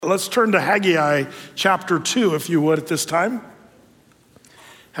Let's turn to Haggai chapter 2, if you would, at this time.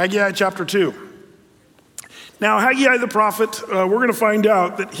 Haggai chapter 2. Now, Haggai the prophet, we're going to find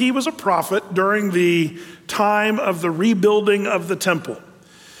out that he was a prophet during the time of the rebuilding of the temple.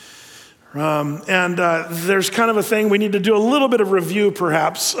 There's kind of a thing, we need to do a little bit of review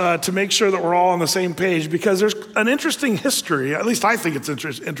perhaps to make sure that we're all on the same page, because there's an interesting history. At least I think it's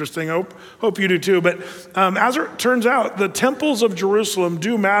interesting. Hope you do too. But as it turns out, the temples of Jerusalem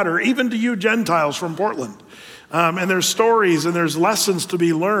do matter, even to you Gentiles from Portland. And there's stories and there's lessons to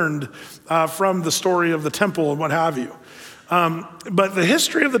be learned from the story of the temple and what have you. But the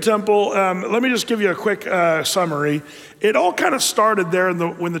history of the temple, let me just give you a quick summary. It all kind of started there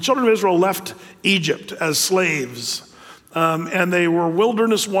when the children of Israel left Egypt as slaves. And they were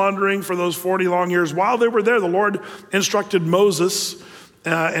wilderness wandering for those 40 long years. While they were there, the Lord instructed Moses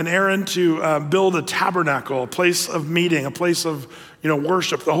and Aaron to build a tabernacle, a place of meeting, a place of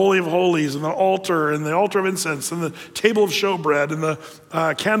worship, the Holy of Holies, and the altar of incense, and the table of showbread, and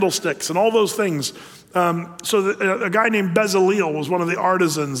the candlesticks, and all those things. So a guy named Bezaleel was one of the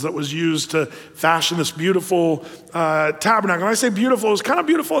artisans that was used to fashion this beautiful tabernacle. When I say beautiful, it was kind of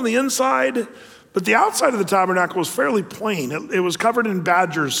beautiful on the inside, but the outside of the tabernacle was fairly plain. It was covered in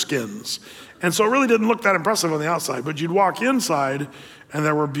badger skins. And so it really didn't look that impressive on the outside, but you'd walk inside and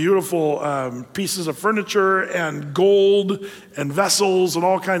there were beautiful pieces of furniture and gold and vessels and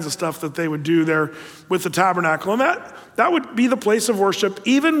all kinds of stuff that they would do there with the tabernacle. And that would be the place of worship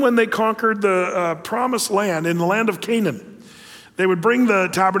even when they conquered the promised land in the land of Canaan. They would bring the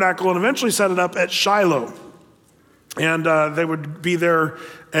tabernacle and eventually set it up at Shiloh. And they would be there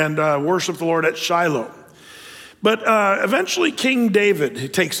and worship the Lord at Shiloh. But eventually King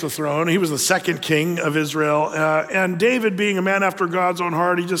David takes the throne. He was the second king of Israel. And David, being a man after God's own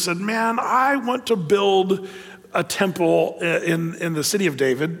heart, he just said, man, I want to build a temple in the city of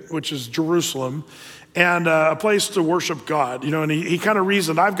David, which is Jerusalem, and a place to worship God. And he kind of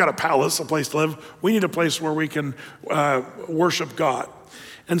reasoned, I've got a palace, a place to live. We need a place where we can worship God.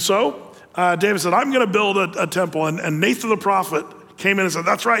 And so David said, I'm going to build a temple. And Nathan the prophet came in and said,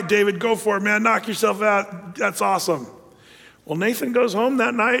 that's right, David, go for it, man, knock yourself out. That's awesome. Well, Nathan goes home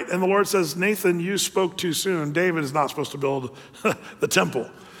that night and the Lord says, Nathan, you spoke too soon. David is not supposed to build the temple.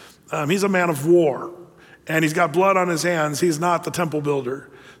 He's a man of war and he's got blood on his hands. He's not the temple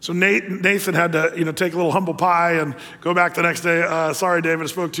builder. So Nathan had to, take a little humble pie and go back the next day. Sorry, David, I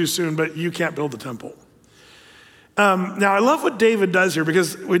spoke too soon, but you can't build the temple. Now, I love what David does here,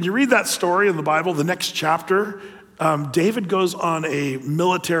 because when you read that story in the Bible, the next chapter, David goes on a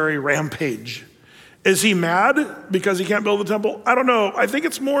military rampage. Is he mad because he can't build the temple? I don't know. I think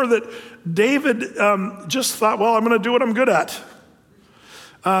it's more that David just thought, well, I'm going to do what I'm good at.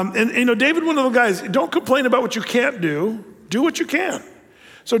 David, one of the guys, don't complain about what you can't do. Do what you can.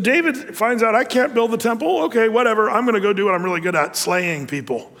 So David finds out, I can't build the temple. Okay, whatever. I'm going to go do what I'm really good at, slaying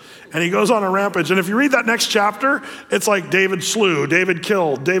people. And he goes on a rampage. And if you read that next chapter, it's like David slew, David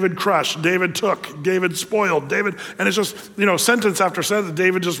killed, David crushed, David took, David spoiled, David. And it's just, sentence after sentence,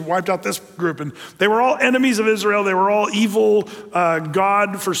 David just wiped out this group. And they were all enemies of Israel. They were all evil,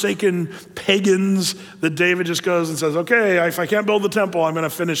 God-forsaken pagans that David just goes and says, okay, if I can't build the temple, I'm going to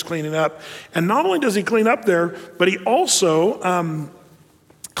finish cleaning up. And not only does he clean up there, but he also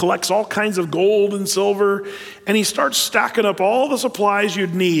collects all kinds of gold and silver, and he starts stacking up all the supplies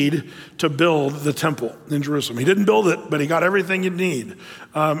you'd need to build the temple in Jerusalem. He didn't build it, but he got everything you'd need.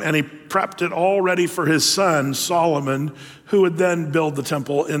 And he prepped it all ready for his son, Solomon, who would then build the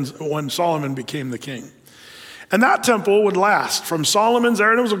temple when Solomon became the king. And that temple would last from Solomon's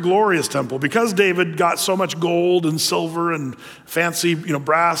era. It was a glorious temple because David got so much gold and silver and fancy,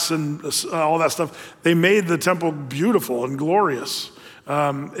 brass and all that stuff. They made the temple beautiful and glorious.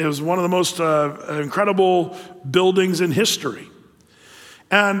 It was one of the most incredible buildings in history.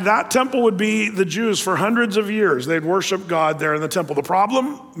 And that temple would be the Jews for hundreds of years. They'd worship God there in the temple. The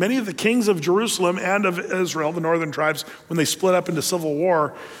problem, many of the kings of Jerusalem and of Israel, the northern tribes, when they split up into civil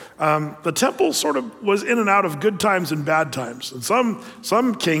war, the temple sort of was in and out of good times and bad times. And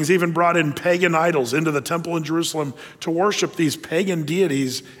some kings even brought in pagan idols into the temple in Jerusalem to worship these pagan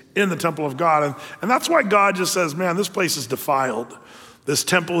deities in the temple of God. And that's why God just says, man, this place is defiled. This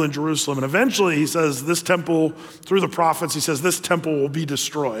temple in Jerusalem. And eventually he says this temple, through the prophets, he says this temple will be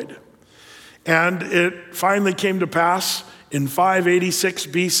destroyed. And it finally came to pass in 586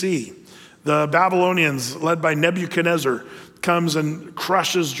 BC. The Babylonians, led by Nebuchadnezzar, comes and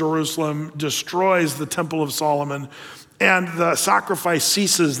crushes Jerusalem, destroys the temple of Solomon, And the sacrifice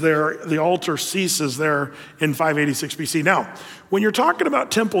ceases there, the altar ceases there in 586 BC. Now, when you're talking about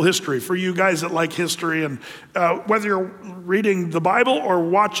temple history, for you guys that like history, and whether you're reading the Bible or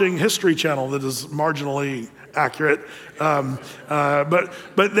watching History Channel that is marginally accurate, but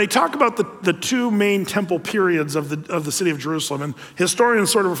they talk about the two main temple periods of the city of Jerusalem, and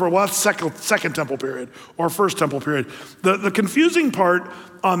historians sort of refer, well, that's second temple period or first temple period. The confusing part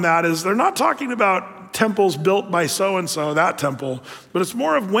on that is they're not talking about temples built by so-and-so, that temple, but it's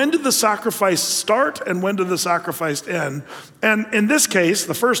more of when did the sacrifice start and when did the sacrifice end? And in this case,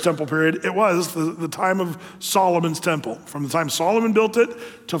 the first temple period, it was the time of Solomon's temple, from the time Solomon built it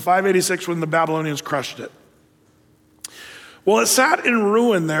to 586 when the Babylonians crushed it. Well, it sat in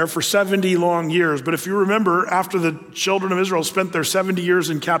ruin there for 70 long years, but if you remember, after the children of Israel spent their 70 years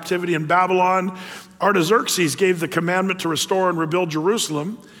in captivity in Babylon, Artaxerxes gave the commandment to restore and rebuild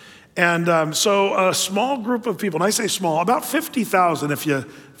Jerusalem. And so a small group of people, and I say small, about 50,000 if you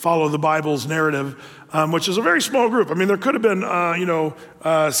follow the Bible's narrative, which is a very small group. I mean, there could have been,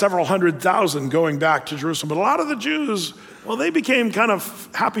 several 100,000 going back to Jerusalem. But a lot of the Jews, well, they became kind of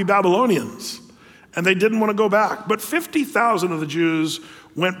happy Babylonians, and they didn't want to go back. But 50,000 of the Jews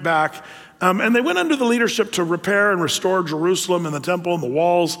went back, and they went under the leadership to repair and restore Jerusalem and the temple and the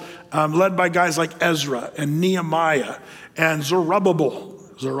walls, led by guys like Ezra and Nehemiah and Zerubbabel.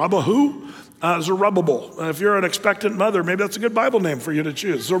 Zerubbabel. If you're an expectant mother, maybe that's a good Bible name for you to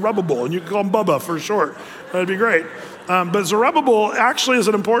choose. Zerubbabel, and you can call him Bubba for short. That'd be great. But Zerubbabel actually is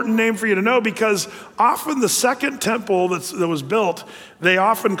an important name for you to know because often the second temple that was built, they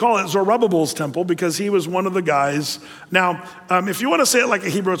often call it Zerubbabel's temple because he was one of the guys. Now, if you want to say it like a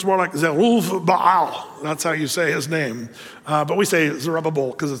Hebrew, it's more like Zerubbabel. That's how you say his name. But we say Zerubbabel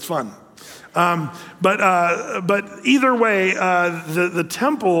because it's fun. But either way, the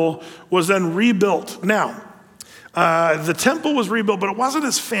temple was then rebuilt. Now, the temple was rebuilt, but it wasn't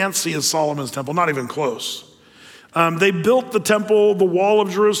as fancy as Solomon's temple, not even close. They built the temple, the wall of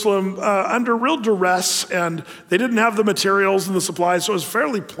Jerusalem, under real duress, and they didn't have the materials and the supplies, so it was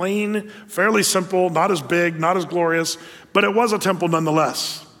fairly plain, fairly simple, not as big, not as glorious, but it was a temple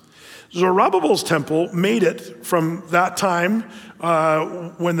nonetheless. Zerubbabel's temple made it from that time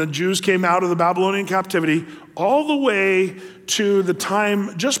when the Jews came out of the Babylonian captivity all the way to the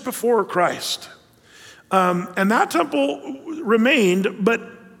time just before Christ. And that temple remained, but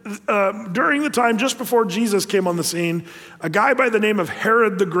during the time just before Jesus came on the scene, a guy by the name of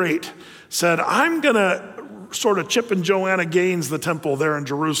Herod the Great said, I'm going to sort of Chip and Joanna Gaines the temple there in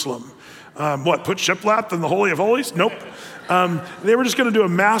Jerusalem. Put shiplap in the Holy of Holies? Nope. They were just going to do a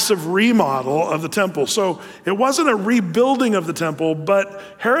massive remodel of the temple. So it wasn't a rebuilding of the temple, but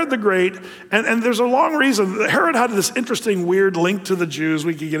Herod the Great, and there's a long reason. Herod had this interesting, weird link to the Jews.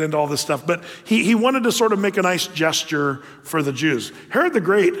 We could get into all this stuff, but he wanted to sort of make a nice gesture for the Jews. Herod the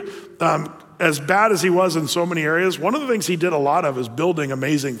Great, as bad as he was in so many areas, one of the things he did a lot of is building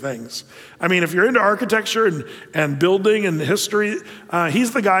amazing things. I mean, if you're into architecture and building and history,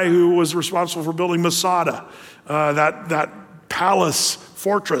 he's the guy who was responsible for building Masada, that palace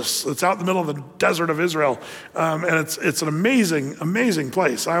fortress that's out in the middle of the desert of Israel. And it's an amazing, amazing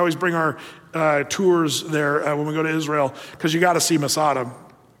place. I always bring our tours there when we go to Israel because you got to see Masada.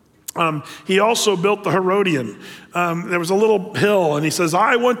 He also built the Herodian. There was a little hill, and he says,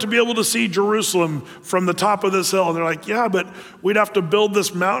 I want to be able to see Jerusalem from the top of this hill. And they're like, yeah, but we'd have to build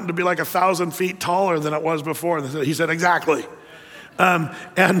this mountain to be like 1,000 feet taller than it was before. And he said, exactly.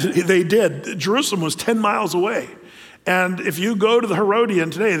 And they did. Jerusalem was 10 miles away. And if you go to the Herodian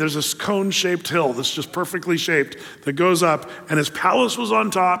today, there's this cone-shaped hill that's just perfectly shaped that goes up, and his palace was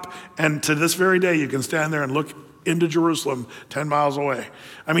on top, and to this very day, you can stand there and look into Jerusalem 10 miles away.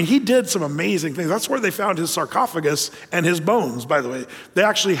 I mean, he did some amazing things. That's where they found his sarcophagus and his bones, by the way. They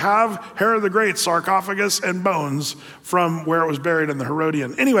actually have Herod the Great's sarcophagus and bones from where it was buried in the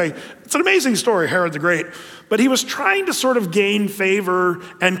Herodian. Anyway, it's an amazing story, Herod the Great. But he was trying to sort of gain favor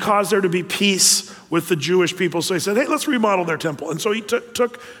and cause there to be peace with the Jewish people. So he said, hey, let's remodel their temple. And so he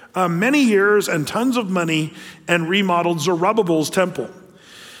took many years and tons of money and remodeled Zerubbabel's temple.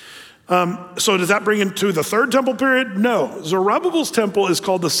 So does that bring into the third temple period? No. Zerubbabel's temple is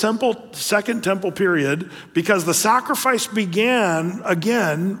called the second temple period because the sacrifice began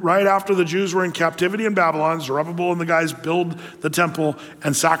again right after the Jews were in captivity in Babylon. Zerubbabel and the guys build the temple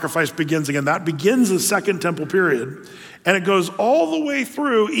and sacrifice begins again. That begins the second temple period. And it goes all the way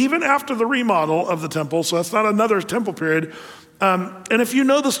through, even after the remodel of the temple. So that's not another temple period. And if you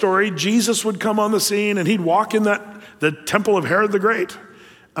know the story, Jesus would come on the scene and he'd walk in the temple of Herod the Great.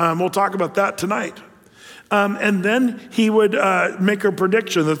 We'll talk about that tonight. And then he would make a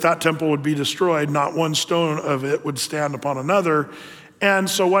prediction that that temple would be destroyed. Not one stone of it would stand upon another. And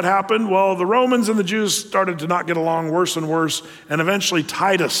so what happened? Well, the Romans and the Jews started to not get along worse and worse. And eventually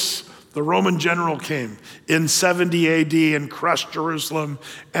Titus, the Roman general, came in 70 AD and crushed Jerusalem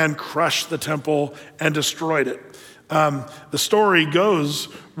and crushed the temple and destroyed it. The story goes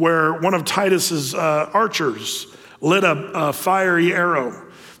where one of Titus's archers lit a fiery arrow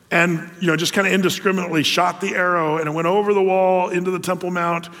and just kind of indiscriminately shot the arrow, and it went over the wall, into the Temple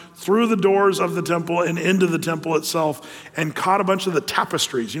Mount, through the doors of the temple and into the temple itself, and caught a bunch of the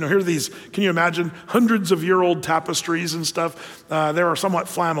tapestries. Here are these, can you imagine, hundreds of year old tapestries and stuff. They were somewhat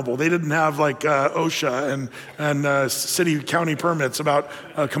flammable. They didn't have like OSHA and city county permits about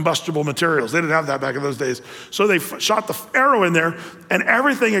combustible materials. They didn't have that back in those days. So they shot the arrow in there and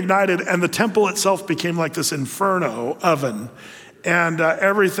everything ignited, and the temple itself became like this inferno oven. And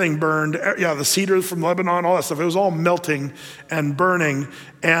everything burned. The cedar from Lebanon, all that stuff. It was all melting and burning.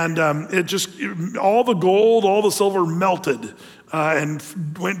 And all the gold, all the silver melted and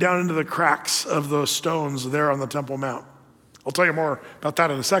went down into the cracks of those stones there on the Temple Mount. I'll tell you more about that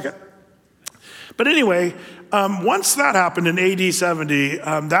in a second. But anyway, once that happened in AD 70,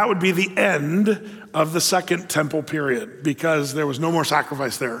 that would be the end of the Second Temple period, because there was no more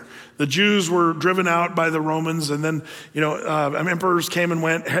sacrifice there. The Jews were driven out by the Romans, and then emperors came and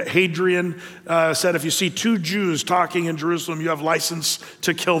went. Hadrian said, if you see two Jews talking in Jerusalem, you have license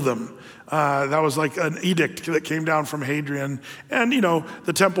to kill them. That was like an edict that came down from Hadrian, and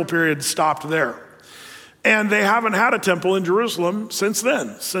the temple period stopped there. And they haven't had a temple in Jerusalem since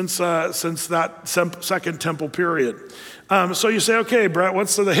then, since that Second Temple period. So you say, okay, Brett,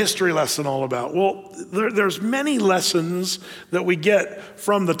 what's the history lesson all about? Well, there's many lessons that we get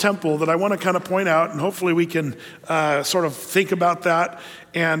from the temple that I want to kind of point out, and hopefully we can sort of think about that,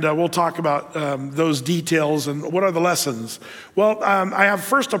 and we'll talk about those details and what are the lessons. Well, I have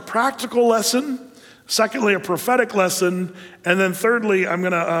first a practical lesson, secondly, a prophetic lesson, and then thirdly, I'm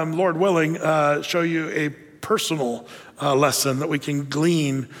going to, Lord willing, show you a personal lesson that we can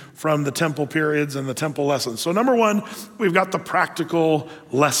glean from the temple periods and the temple lessons. So number one, we've got the practical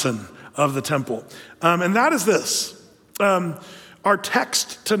lesson of the temple. And that is this. Our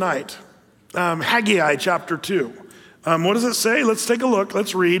text tonight, Haggai chapter 2. What does it say? Let's take a look.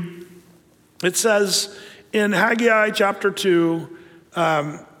 Let's read. It says in Haggai chapter 2,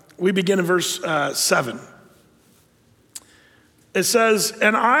 we begin in verse 7. It says,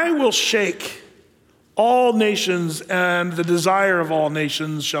 and I will shake all nations, and the desire of all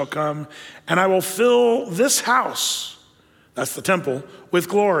nations shall come, and I will fill this house, that's the temple, with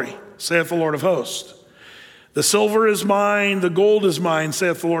glory, saith the Lord of hosts. The silver is mine, the gold is mine,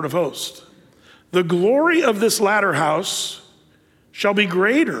 saith the Lord of hosts. The glory of this latter house shall be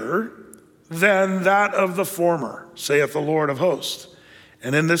greater than that of the former, saith the Lord of hosts.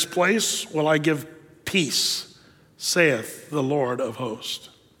 And in this place will I give peace, saith the Lord of hosts.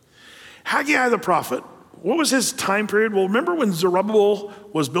 Haggai the prophet, what was his time period? Well, remember when Zerubbabel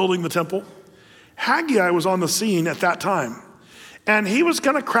was building the temple? Haggai was on the scene at that time. And he was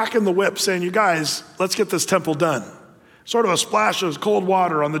kind of cracking the whip saying, you guys, let's get this temple done. Sort of a splash of cold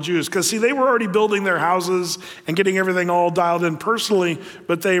water on the Jews. Because see, they were already building their houses and getting everything all dialed in personally,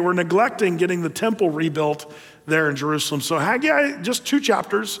 but they were neglecting getting the temple rebuilt there in Jerusalem. So Haggai, just 2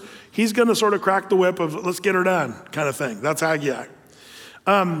 chapters, he's going to sort of crack the whip of let's get her done kind of thing. That's Haggai.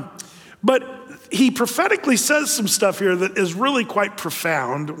 But he prophetically says some stuff here that is really quite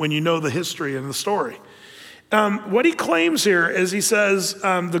profound when you know the history and the story. What he claims here is he says,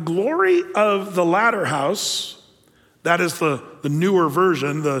 the glory of the latter house, that is the newer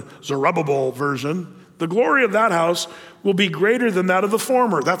version, the Zerubbabel version, the glory of that house will be greater than that of the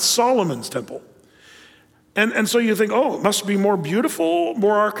former. That's Solomon's temple. And so you think, oh, it must be more beautiful,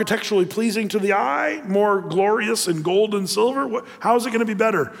 more architecturally pleasing to the eye, more glorious in gold and silver. How is it going to be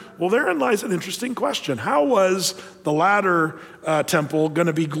better? Well, therein lies an interesting question. How was the latter temple going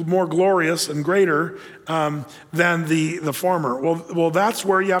to be more glorious and greater than the former? Well, that's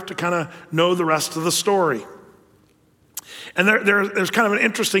where you have to kind of know the rest of the story. And there's kind of an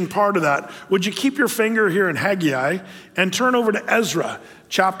interesting part of that. Would you keep your finger here in Haggai and turn over to Ezra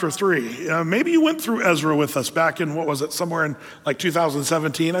chapter 3? Maybe you went through Ezra with us back in, what was it, somewhere in like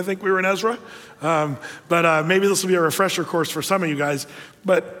 2017, I think we were in Ezra. But maybe this will be a refresher course for some of you guys.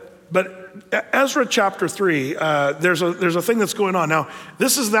 But Ezra chapter 3, there's a thing that's going on. Now,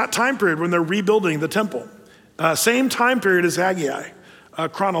 this is that time period when they're rebuilding the temple. Same time period as Haggai,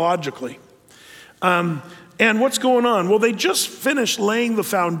 chronologically. And what's going on? Well, they just finished laying the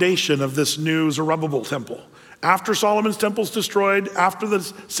foundation of this new Zerubbabel temple. After Solomon's temple's destroyed, after the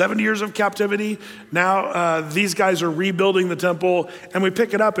 70 years of captivity, now these guys are rebuilding the temple, and we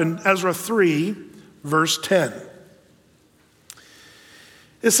pick it up in Ezra 3, verse 10.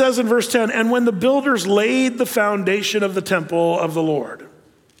 It says in verse 10, "And when the builders laid the foundation of the temple of the Lord,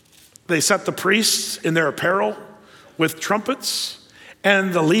 they set the priests in their apparel with trumpets,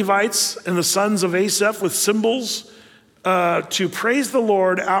 and the Levites and the sons of Asaph with cymbals to praise the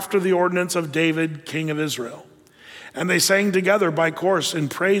Lord after the ordinance of David, king of Israel. And they sang together by course in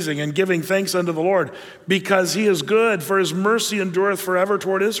praising and giving thanks unto the Lord, because he is good, for his mercy endureth forever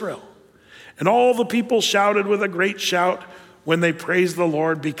toward Israel. And all the people shouted with a great shout when they praised the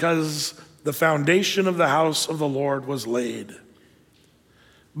Lord, because the foundation of the house of the Lord was laid."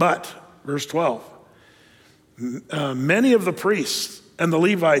 But, verse 12, many of the priests and the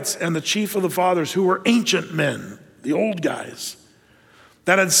Levites and the chief of the fathers, who were ancient men, the old guys,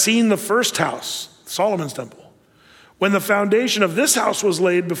 that had seen the first house, Solomon's temple, when the foundation of this house was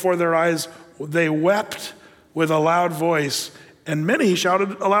laid before their eyes, they wept with a loud voice, and many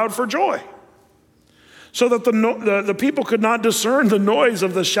shouted aloud for joy, so that the people could not discern the noise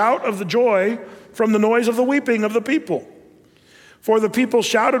of the shout of the joy from the noise of the weeping of the people. For the people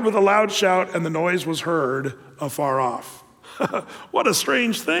shouted with a loud shout, and the noise was heard afar off. What a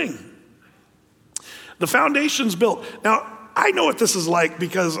strange thing. The foundation's built. Now, I know what this is like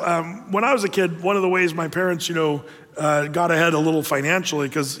because when I was a kid, one of the ways my parents, got ahead a little financially,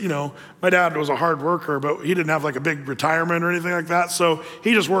 because, my dad was a hard worker, but he didn't have like a big retirement or anything like that. So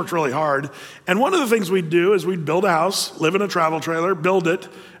he just worked really hard. And one of the things we'd do is we'd build a house, live in a travel trailer, build it,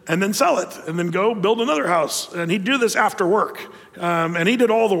 and then sell it, and then go build another house. And he'd do this after work. And he did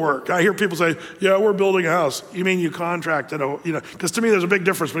all the work. I hear people say, "Yeah, we're building a house." You mean you contracted, because to me there's a big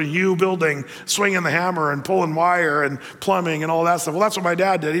difference between you building, swinging the hammer and pulling wire and plumbing and all that stuff. Well, that's what my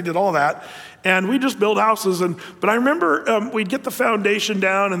dad did. He did all that. And we just build houses. But I remember we'd get the foundation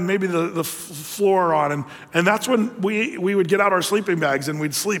down and maybe the floor on. And that's when we would get out our sleeping bags and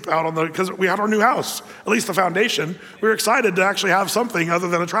we'd sleep out because we had our new house, at least the foundation. We were excited to actually have something other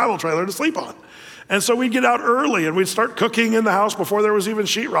than a travel trailer to sleep on. And so we'd get out early and we'd start cooking in the house before there was even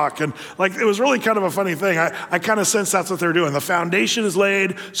sheetrock. And it was really kind of a funny thing. I kind of sense that's what they're doing. The foundation is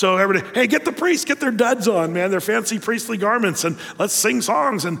laid, so everybody, hey, get the priests, get their duds on, man, their fancy priestly garments, and let's sing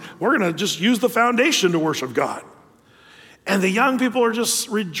songs, and we're going to just use the foundation to worship God. And the young people are just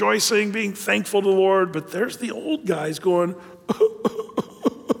rejoicing, being thankful to the Lord, but there's the old guys going,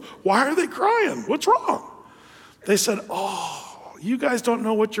 why are they crying? What's wrong? They said, "Oh, you guys don't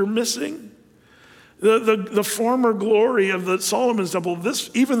know what you're missing. The former glory of the Solomon's temple,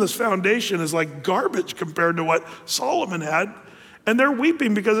 even this foundation is like garbage compared to what Solomon had." And they're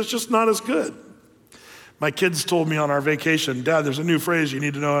weeping because it's just not as good. My kids told me on our vacation, "Dad, there's a new phrase you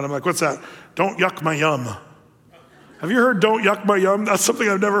need to know." And I'm like, "What's that?" "Don't yuck my yum." Have you heard "don't yuck my yum"? That's something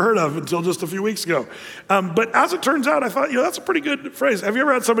I've never heard of until just a few weeks ago. But as it turns out, I thought, that's a pretty good phrase. Have you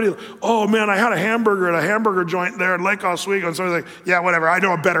ever had somebody, "Oh man, I had a hamburger at a hamburger joint there in Lake Oswego," and somebody's like, "Yeah, whatever, I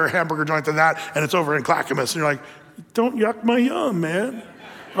know a better hamburger joint than that, and it's over in Clackamas." And you're like, "Don't yuck my yum, man."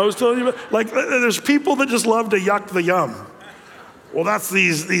 I was telling you, there's people that just love to yuck the yum. Well, that's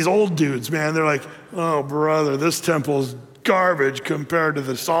these old dudes, man. They're like, "Oh, brother, this temple's garbage compared to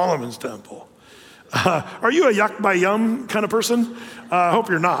the Solomon's temple." Are you a yuck my yum kind of person? I hope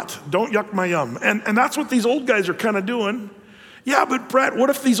you're not. Don't yuck my yum. And that's what these old guys are kind of doing. Yeah, but Brett, what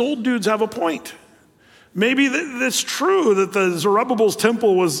if these old dudes have a point? Maybe it's true that the Zerubbabel's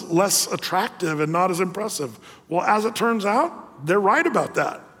temple was less attractive and not as impressive. Well, as it turns out, they're right about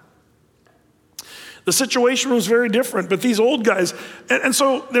that. The situation was very different, but these old guys, and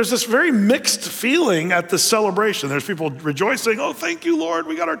so there's this very mixed feeling at this celebration. There's people rejoicing, "Oh, thank you, Lord,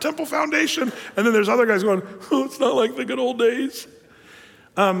 we got our temple foundation." And then there's other guys going, "Oh, it's not like the good old days."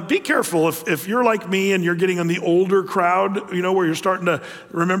 Be careful if you're like me and you're getting in the older crowd, where you're starting to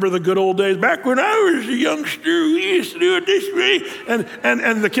remember the good old days. "Back when I was a youngster, we used to do it this way."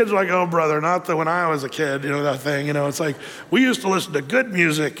 And the kids are like, "Oh, brother, not when I was a kid," that thing. It's like, we used to listen to good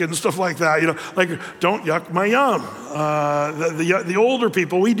music and stuff like that. Don't yuck my yum. The older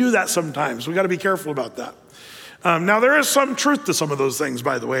people, we do that sometimes. We got to be careful about that. Now, there is some truth to some of those things,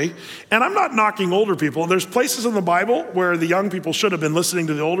 by the way. And I'm not knocking older people. There's places in the Bible where the young people should have been listening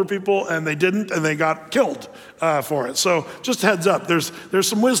to the older people, and they didn't, and they got killed for it. So just heads up, there's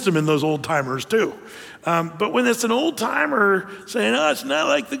some wisdom in those old timers too. But when it's an old timer saying, "Oh, it's not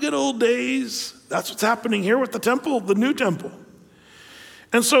like the good old days," that's what's happening here with the temple, the new temple.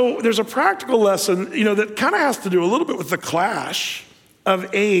 And so there's a practical lesson, that kind of has to do a little bit with the clash of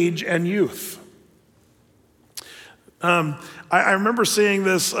age and youth. I remember seeing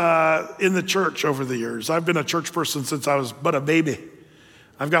this in the church over the years. I've been a church person since I was but a baby.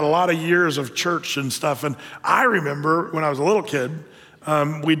 I've got a lot of years of church and stuff. And I remember when I was a little kid,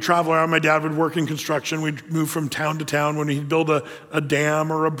 we'd travel around. My dad would work in construction. We'd move from town to town when he'd build a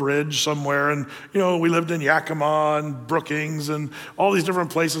dam or a bridge somewhere. And, we lived in Yakima and Brookings and all these different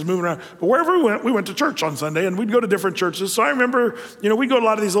places moving around. But wherever we went to church on Sunday, and we'd go to different churches. So I remember, we'd go to a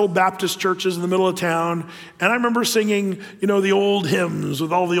lot of these old Baptist churches in the middle of town. And I remember singing, the old hymns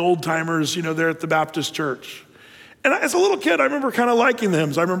with all the old timers, there at the Baptist church. And as a little kid, I remember kind of liking the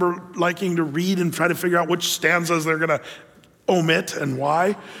hymns. I remember liking to read and try to figure out which stanzas they're going to omit and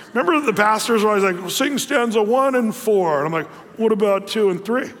why. Remember the pastors were always like, sing stanza 1 and 4. And I'm like, what about 2 and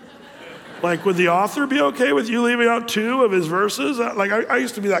 3? Like, would the author be okay with you leaving out 2 of his verses? I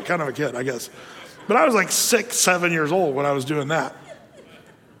used to be that kind of a kid, I guess. But I was like 6, 7 years old when I was doing that.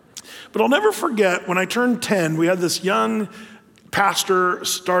 But I'll never forget when I turned 10, we had this young pastor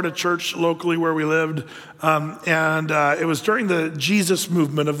start a church locally where we lived. And it was during the Jesus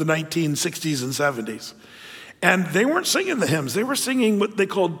movement of the 1960s and 70s. And they weren't singing the hymns. They were singing what they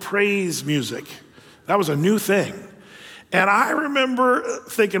called praise music. That was a new thing. And I remember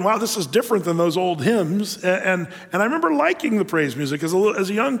thinking, wow, this is different than those old hymns. And I remember liking the praise music as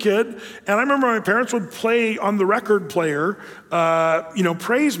a young kid. And I remember my parents would play on the record player,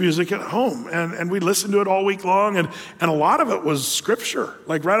 praise music at home. And we'd listen to it all week long. And a lot of it was scripture,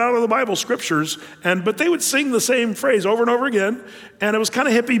 like right out of the Bible, scriptures. But they would sing the same phrase over and over again. And it was kind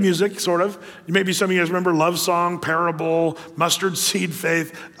of hippie music, sort of. Maybe some of you guys remember Love Song, Parable, Mustard Seed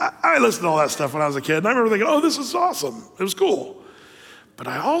Faith. I listened to all that stuff when I was a kid. And I remember thinking, oh, this is awesome. It was cool. But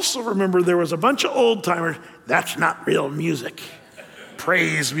I also remember there was a bunch of old timers. That's not real music.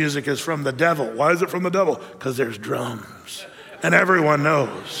 Praise music is from the devil. Why is it from the devil? Because there's drums. And everyone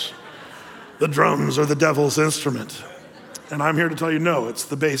knows the drums are the devil's instrument. And I'm here to tell you, no, it's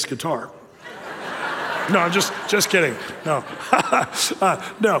the bass guitar. No, I'm just kidding. No,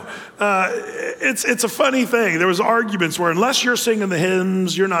 no. It's a funny thing. There was arguments where unless you're singing the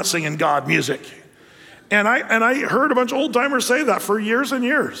hymns, you're not singing God music. And I heard a bunch of old timers say that for years and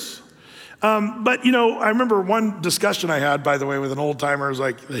years. But I remember one discussion I had, by the way, with an old timer. It was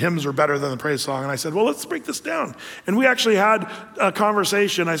like, the hymns are better than the praise song. And I said, well, let's break this down. And we actually had a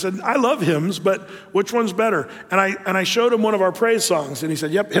conversation. I said, I love hymns, but which one's better? And I showed him one of our praise songs, and he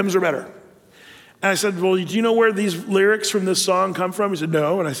said, yep, hymns are better. And I said, well, do you know where these lyrics from this song come from? He said,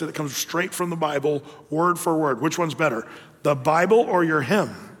 no. And I said, it comes straight from the Bible, word for word. Which one's better, the Bible or your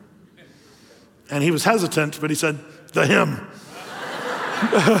hymn? And he was hesitant, but he said, the hymn.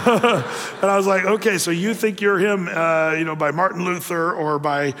 And I was like, okay, so you think your hymn, by Martin Luther or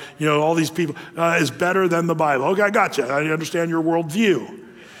by, all these people is better than the Bible. Okay, I got you. I understand your worldview.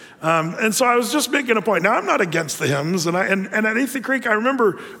 And so I was just making a point. Now, I'm not against the hymns. And at Athey Creek, I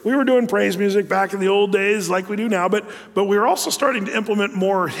remember we were doing praise music back in the old days like we do now, but we were also starting to implement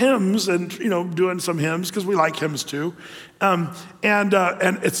more hymns and, doing some hymns because we like hymns too. And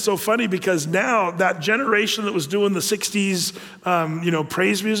it's so funny because now that generation that was doing the 60s,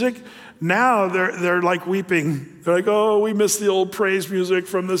 praise music, now they're like weeping. They're like, oh, we miss the old praise music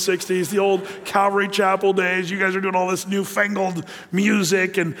from the 60s, the old Calvary Chapel days. You guys are doing all this newfangled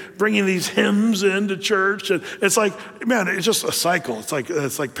music and bringing these hymns into church. And it's like, man, it's just a cycle.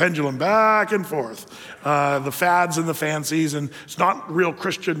 It's like pendulum back and forth. The fads and the fancies, and it's not real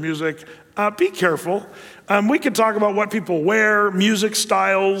Christian music. Be careful. We could talk about what people wear, music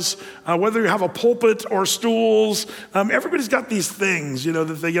styles, whether you have a pulpit or stools. Everybody's got these things,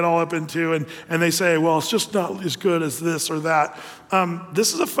 that they get all up into, and they say, well, it's just not as good as this or that.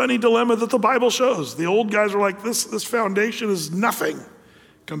 This is a funny dilemma that the Bible shows. The old guys are like, this foundation is nothing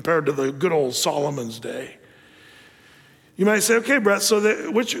compared to the good old Solomon's day. You might say, okay, Brett,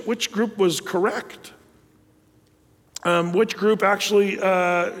 so which group was correct? Which group actually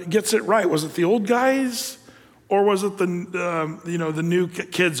gets it right? Was it the old guys, or was it the new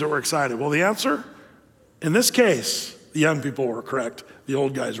kids that were excited? Well, the answer, in this case, the young people were correct. The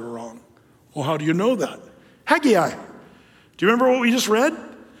old guys were wrong. Well, how do you know that? Haggai. Do you remember what we just read?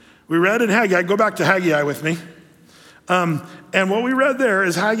 We read in Haggai. Go back to Haggai with me. And what we read there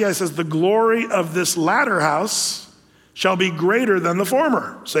is Haggai says, the glory of this latter house shall be greater than the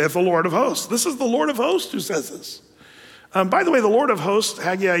former, saith the Lord of hosts. This is the Lord of hosts who says this. By the way, the Lord of hosts,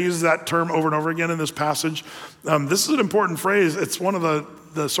 Haggai uses that term over and over again in this passage. This is an important phrase. It's one of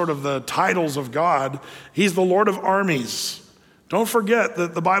the sort of the titles of God. He's the Lord of armies. Don't forget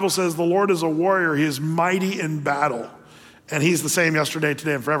that the Bible says the Lord is a warrior. He is mighty in battle. And he's the same yesterday,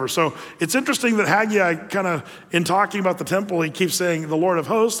 today, and forever. So it's interesting that Haggai kind of, in talking about the temple, he keeps saying the Lord of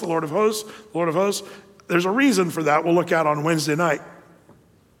hosts, the Lord of hosts, the Lord of hosts. there's a reason for that we'll look at on Wednesday night.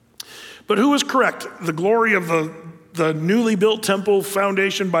 But who is correct? The glory of the newly built temple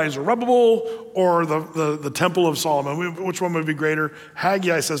foundation by Zerubbabel or the temple of Solomon? Which one would be greater?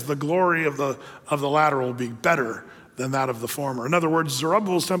 Haggai says the glory of the latter will be better than that of the former. In other words,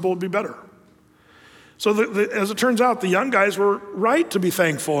 Zerubbabel's temple would be better. So as it turns out, the young guys were right to be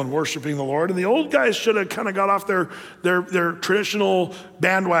thankful and worshiping the Lord, and the old guys should have kind of got off their traditional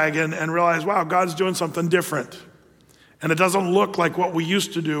bandwagon and realized, wow, God's doing something different. And it doesn't look like what we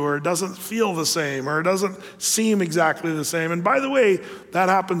used to do, or it doesn't feel the same, or it doesn't seem exactly the same. And by the way, that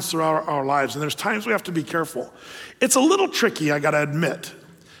happens throughout our lives, and there's times we have to be careful. It's a little tricky, I gotta admit,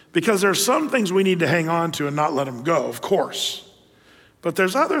 because there's some things we need to hang on to and not let them go, of course. But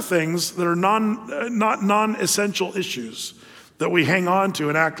there's other things that are not non-essential issues that we hang on to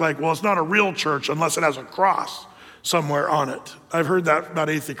and act like, well, it's not a real church unless it has a cross somewhere on it. I've heard that about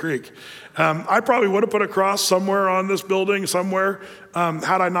Athey Creek. I probably would have put a cross somewhere on this building, somewhere,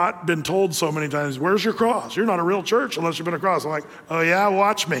 had I not been told so many times, where's your cross? You're not a real church unless you put a cross. I'm like, oh yeah,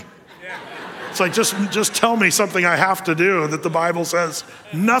 watch me. It's like, just tell me something I have to do that the Bible says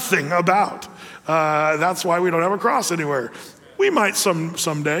nothing about. That's why we don't have a cross anywhere. We might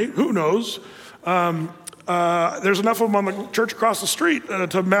someday, who knows? There's enough of them on the church across the street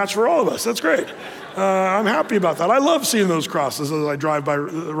to match for all of us. That's great. I'm happy about that. I love seeing those crosses as I drive by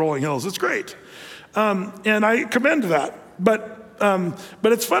the rolling hills. It's great. And I commend that. But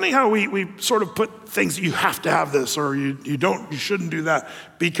it's funny how we sort of put things, you have to have this, or you shouldn't do that.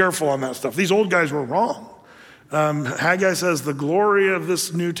 Be careful on that stuff. These old guys were wrong. Haggai says the glory of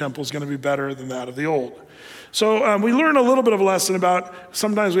this new temple is going to be better than that of the old. So we learn a little bit of a lesson about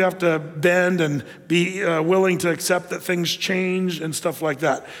sometimes we have to bend and be willing to accept that things change and stuff like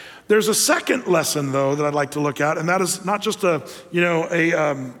that. There's a second lesson, though, that I'd like to look at, and that is not just a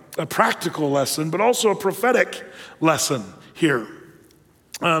practical lesson, but also a prophetic lesson here.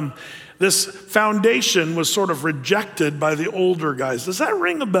 This foundation was sort of rejected by the older guys. Does that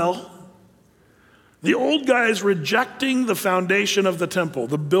ring a bell? The old guys rejecting the foundation of the temple,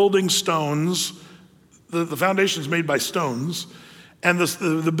 the building stones. The foundation's made by stones, and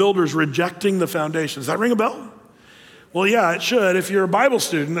the builders rejecting the foundation. Does that ring a bell? Well, yeah, it should. If you're a Bible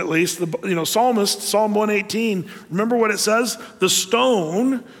student, at least, Psalmist, Psalm 118, remember what it says? The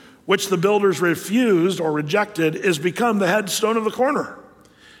stone which the builders refused or rejected is become the headstone of the corner.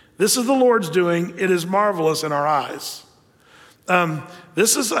 This is the Lord's doing. It is marvelous in our eyes.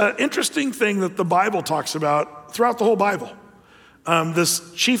 This is an interesting thing that the Bible talks about throughout the whole Bible.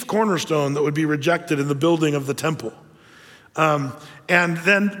 This chief cornerstone that would be rejected in the building of the temple. And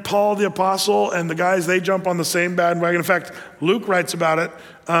then Paul the apostle and the guys, they jump on the same bandwagon. In fact, Luke writes about it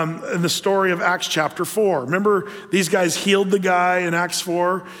in the story of Acts chapter 4. Remember, these guys healed the guy in Acts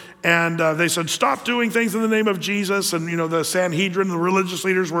 4, and they said, stop doing things in the name of Jesus. And, the Sanhedrin, the religious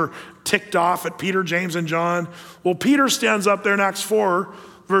leaders were ticked off at Peter, James, and John. Well, Peter stands up there in Acts 4,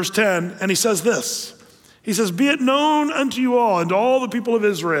 verse 10, and he says this. He says, be it known unto you all and to all the people of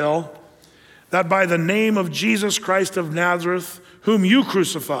Israel that by the name of Jesus Christ of Nazareth, whom you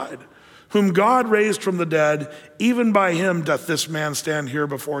crucified, whom God raised from the dead, even by him doth this man stand here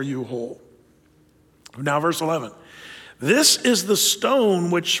before you whole. Now, verse 11. This is the stone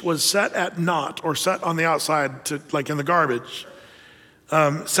which was set at naught, or set on the outside, like in the garbage,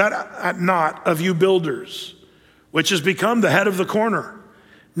 set at naught of you builders, which has become the head of the corner.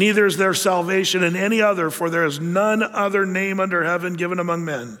 Neither is there salvation in any other, for there is none other name under heaven given among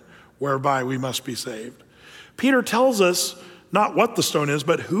men whereby we must be saved. Peter tells us not what the stone is,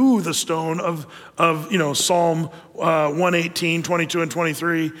 but who the stone of Psalm 118, 22, and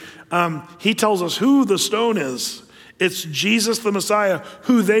 23. He tells us who the stone is. It's Jesus the Messiah,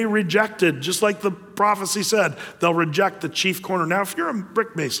 who they rejected, just like the prophecy said. They'll reject the chief corner. Now, if you're a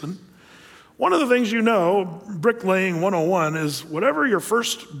brick mason, one of the things bricklaying 101 is whatever your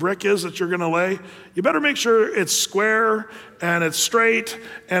first brick is that you're going to lay, you better make sure it's square and it's straight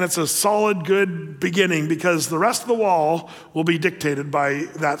and it's a solid, good beginning, because the rest of the wall will be dictated by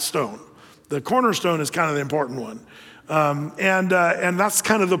that stone. The cornerstone is kind of the important one. And that's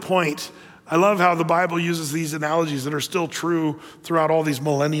kind of the point. I love how the Bible uses these analogies that are still true throughout all these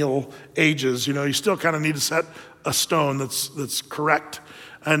millennial ages. You still kind of need to set a stone that's correct.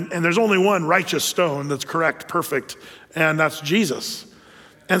 And there's only one righteous stone that's correct, perfect, and that's Jesus.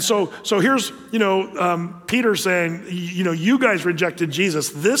 And so here's, Peter saying, you guys rejected Jesus.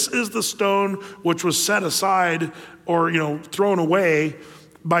 This is the stone which was set aside or, thrown away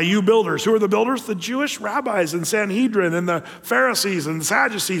by you builders. Who are the builders? The Jewish rabbis and Sanhedrin and the Pharisees and the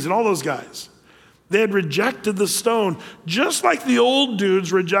Sadducees and all those guys. They had rejected the stone. Just like the old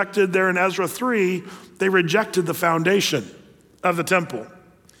dudes rejected there in Ezra 3, they rejected the foundation of the temple.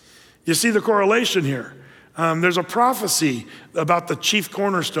 You see the correlation here. There's a prophecy about the chief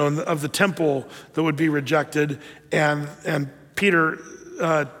cornerstone of the temple that would be rejected, and Peter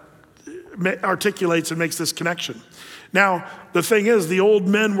articulates and makes this connection. Now, the thing is, the old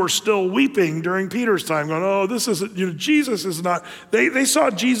men were still weeping during Peter's time, going, oh, this isn't, Jesus is not. They saw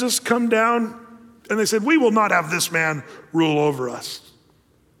Jesus come down, and they said, we will not have this man rule over us.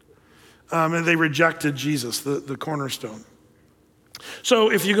 And they rejected Jesus, the cornerstone. So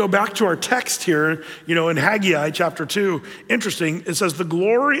if you go back to our text here, in Haggai chapter 2, interesting, it says, the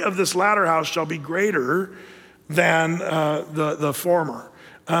glory of this latter house shall be greater than the former.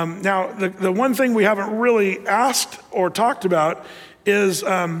 Now, the one thing we haven't really asked or talked about is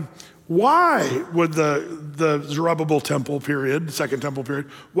why would the Zerubbabel temple period, second temple period,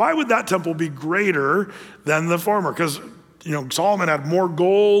 why would that temple be greater than the former? Because Solomon had more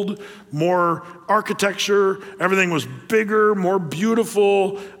gold, more architecture, everything was bigger, more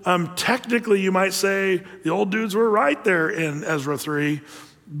beautiful. Technically, you might say the old dudes were right there in Ezra 3,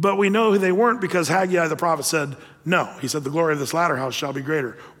 but we know they weren't because Haggai the prophet said, no. He said, the glory of this latter house shall be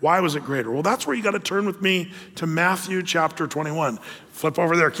greater. Why was it greater? Well, that's where you got to turn with me to Matthew chapter 21. Flip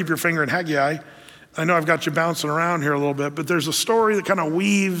over there, keep your finger in Haggai. I know I've got you bouncing around here a little bit, but there's a story that kind of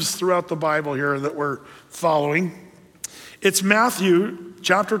weaves throughout the Bible here that we're following. It's Matthew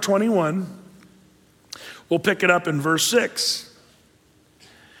chapter 21. We'll pick it up in verse 6.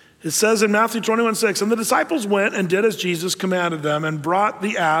 It says in Matthew 21:6, and the disciples went and did as Jesus commanded them and brought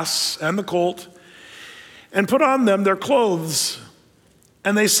the ass and the colt and put on them their clothes,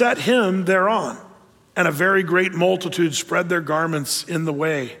 and they set him thereon. And a very great multitude spread their garments in the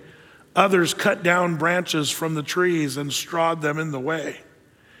way. Others cut down branches from the trees and strawed them in the way.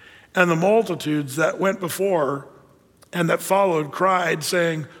 And the multitudes that went before and that followed cried,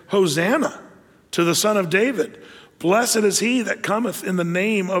 saying, Hosanna to the Son of David. Blessed is he that cometh in the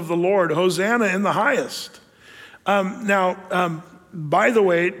name of the Lord. Hosanna in the highest. Now, by the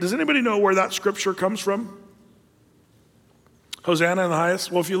way, does anybody know where that scripture comes from? Hosanna in the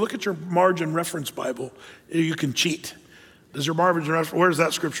highest? Well, if you look at your margin reference Bible, you can cheat. Does your margin reference, where does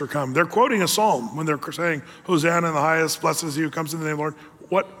that scripture come? They're quoting a psalm when they're saying, Hosanna in the highest, blessed is he who comes in the name of the Lord.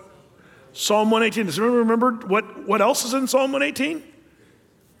 What? Psalm 118. Does anyone remember what else is in Psalm 118?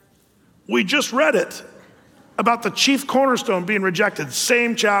 We just read it about the chief cornerstone being rejected.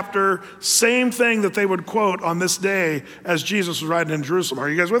 Same chapter, same thing that they would quote on this day as Jesus was riding in Jerusalem. Are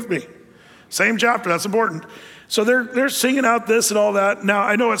you guys with me? Same chapter, that's important. So they're singing out this and all that. Now,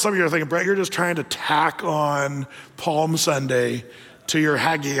 I know what some of you are thinking, Brett, you're just trying to tack on Palm Sunday to your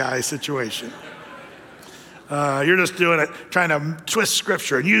Haggai situation. You're just doing it, trying to twist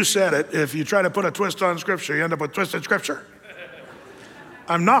scripture. And you said it, if you try to put a twist on scripture, you end up with twisted scripture.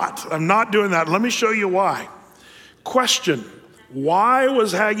 I'm not doing that. Let me show you why. Question, why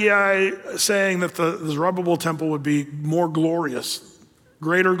was Haggai saying that the Zerubbabel temple would be more glorious,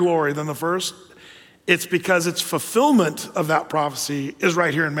 greater glory than the first? It's because its fulfillment of that prophecy is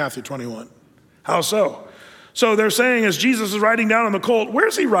right here in Matthew 21. How so? So they're saying as Jesus is riding down on the colt,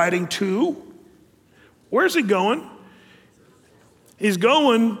 where's he riding to? Where's he going? He's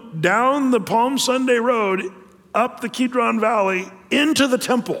going down the Palm Sunday road, up the Kidron Valley, into the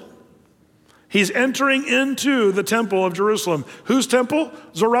temple. He's entering into the temple of Jerusalem. Whose temple?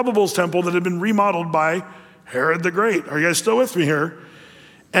 Zerubbabel's temple that had been remodeled by Herod the Great. Are you guys still with me here?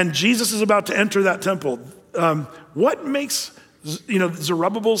 And Jesus is about to enter that temple. What makes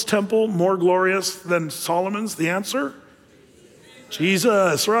Zerubbabel's temple more glorious than Solomon's? The answer?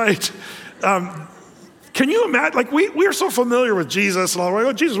 Jesus, right. Can you imagine, like we are so familiar with Jesus and all,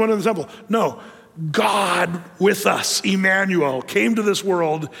 oh, Jesus went in the temple. No, God with us, Emmanuel, came to this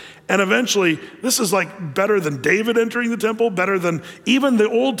world, and eventually, this is like better than David entering the temple, better than even the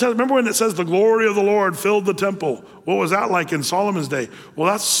Old Testament. Remember when it says the glory of the Lord filled the temple? What was that like in Solomon's day? Well,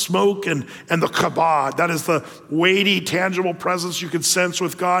 that's smoke and the kabod. That is the weighty, tangible presence you could sense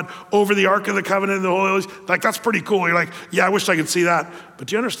with God over the Ark of the Covenant in the Holy Holies. Like, that's pretty cool. You're like, yeah, I wish I could see that. But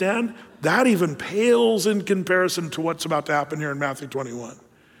do you understand? That even pales in comparison to what's about to happen here in Matthew 21.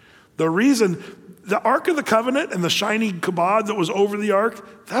 The reason, the Ark of the Covenant and the shiny kabod that was over the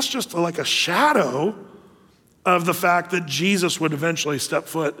Ark, that's just like a shadow of the fact that Jesus would eventually step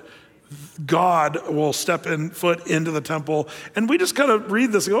foot. God will step foot into the temple. And we just kind of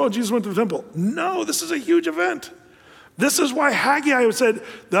read this, oh, Jesus went to the temple. No, this is a huge event. This is why Haggai said,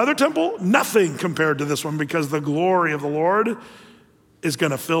 the other temple, nothing compared to this one, because the glory of the Lord is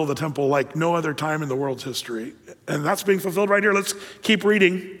going to fill the temple like no other time in the world's history. And that's being fulfilled right here. Let's keep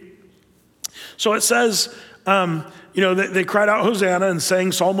reading. So it says, they cried out Hosanna and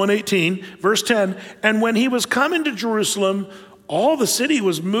sang Psalm 118, verse 10. And when he was come into Jerusalem, all the city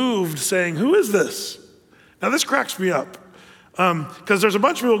was moved, saying, who is this? Now this cracks me up, because there's a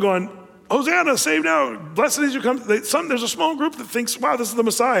bunch of people going, Hosanna, save now, blessed is who comes. There's a small group that thinks, wow, this is the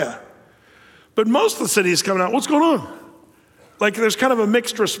Messiah. But most of the city is coming out, what's going on? Like there's kind of a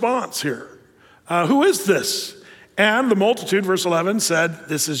mixed response here. Who is this? And the multitude, verse 11, said,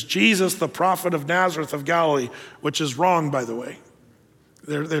 this is Jesus, the prophet of Nazareth of Galilee, which is wrong, by the way.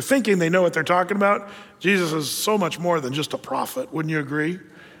 They're thinking they know what they're talking about. Jesus is so much more than just a prophet, wouldn't you agree?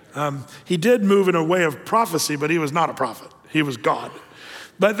 He did move in a way of prophecy, but he was not a prophet. He was God.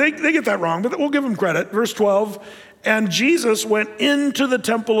 But they get that wrong, but we'll give him credit. Verse 12, and Jesus went into the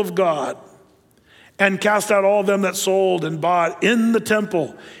temple of God and cast out all them that sold and bought in the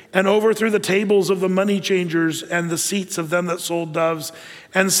temple, and overthrew the tables of the money changers and the seats of them that sold doves,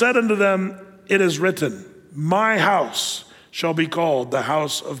 and said unto them, it is written, my house shall be called the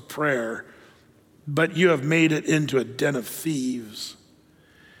house of prayer, but you have made it into a den of thieves.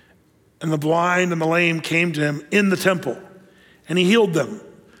 And the blind and the lame came to him in the temple, and he healed them.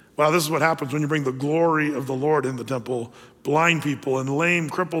 Wow, this is what happens when you bring the glory of the Lord in the temple. Blind people and lame,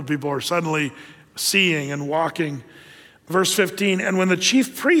 crippled people are suddenly seeing and walking. Verse 15, and when the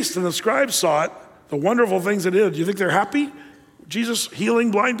chief priests and the scribes saw it, the wonderful things it did, do you think they're happy? Jesus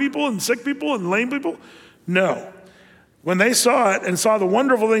healing blind people and sick people and lame people? No. When they saw it and saw the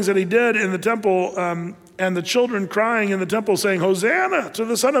wonderful things that he did in the temple, and the children crying in the temple saying, Hosanna to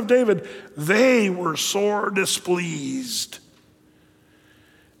the Son of David, they were sore displeased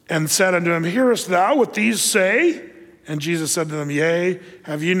and said unto him, hearest thou what these say? And Jesus said to them, yea,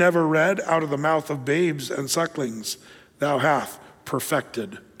 have you never read, out of the mouth of babes and sucklings thou hast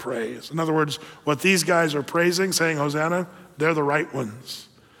perfected praise? In other words, what these guys are praising, saying Hosanna, they're the right ones.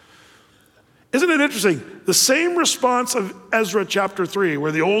 Isn't it interesting? The same response of Ezra chapter 3,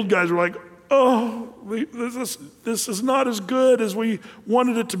 where the old guys were like, oh, this is not as good as we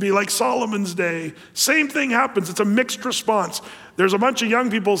wanted it to be, like Solomon's day. Same thing happens. It's a mixed response. There's a bunch of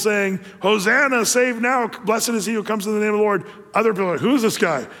young people saying, Hosanna, save now, blessed is he who comes in the name of the Lord. Other people are like, who's this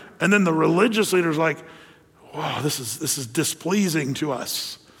guy? And then the religious leaders are like, wow, this is displeasing to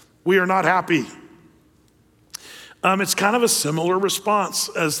us. We are not happy. It's kind of a similar response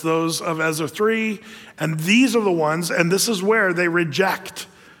as those of Ezra 3, and these are the ones, and this is where they reject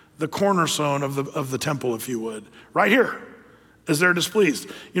the cornerstone of the temple, if you would. Right here, as they're displeased.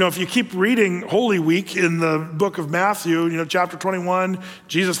 If you keep reading Holy Week in the book of Matthew, chapter 21,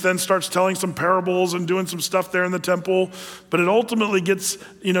 Jesus then starts telling some parables and doing some stuff there in the temple, but it ultimately gets,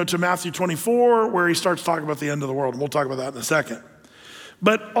 to Matthew 24, where he starts talking about the end of the world, and we'll talk about that in a second.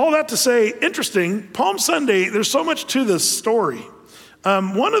 But all that to say, interesting, Palm Sunday, there's so much to this story.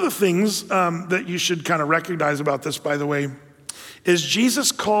 One of the things that you should kind of recognize about this, by the way, is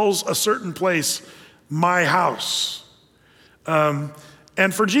Jesus calls a certain place my house. And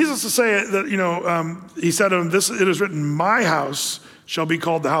for Jesus to say that, he said to him, it is written, my house shall be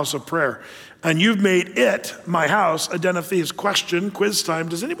called the house of prayer. And you've made it, my house, a den of thieves. Question, quiz time.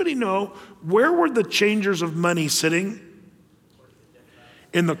 Does anybody know where were the changers of money sitting?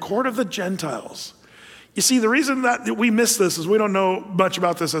 In the court of the Gentiles. You see, the reason that we miss this is we don't know much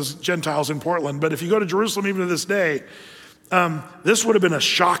about this as Gentiles in Portland, but if you go to Jerusalem even to this day, this would have been a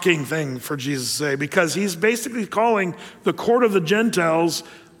shocking thing for Jesus to say, because he's basically calling the court of the Gentiles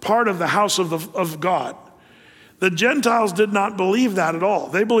part of the house of God. The Gentiles did not believe that at all.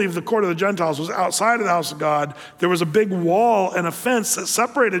 They believed the court of the Gentiles was outside of the house of God. There was a big wall and a fence that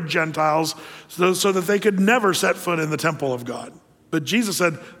separated Gentiles so that they could never set foot in the temple of God. But Jesus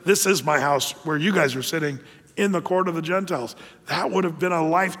said, this is my house where you guys are sitting, in the court of the Gentiles. That would have been a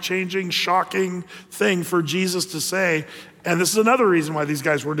life-changing, shocking thing for Jesus to say. And this is another reason why these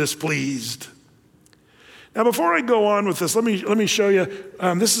guys were displeased. Now, before I go on with this, let me show you.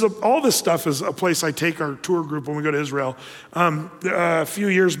 All this stuff is a place I take our tour group when we go to Israel. A few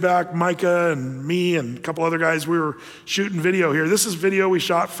years back, Micah and me and a couple other guys, we were shooting video here. This is video we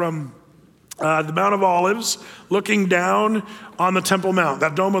shot from the Mount of Olives, looking down on the Temple Mount,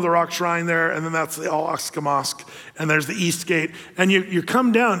 that Dome of the Rock shrine there, and then that's the Al-Aqsa Mosque, and there's the East Gate. And you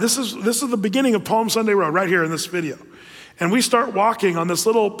come down. This is the beginning of Palm Sunday Road, right here in this video. And we start walking on this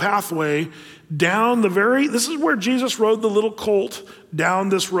little pathway down this is where Jesus rode the little colt down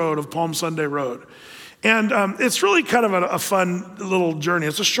this road of Palm Sunday Road. And it's really kind of a fun little journey.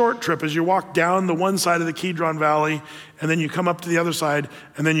 It's a short trip as you walk down the one side of the Kidron Valley, and then you come up to the other side,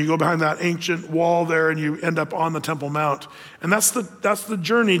 and then you go behind that ancient wall there, and you end up on the Temple Mount. And that's the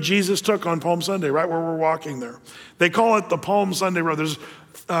journey Jesus took on Palm Sunday, right where we're walking there. They call it the Palm Sunday Road. There's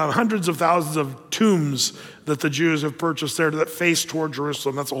hundreds of thousands of tombs that the Jews have purchased there that face toward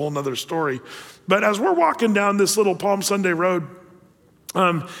Jerusalem. That's a whole nother story. But as we're walking down this little Palm Sunday road,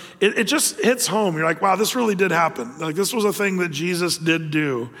 it just hits home. You're like, wow, this really did happen. Like, this was a thing that Jesus did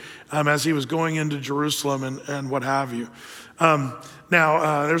do as he was going into Jerusalem and what have you.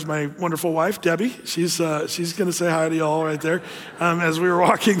 Now, there's my wonderful wife, Debbie. She's going to say hi to y'all right there as we were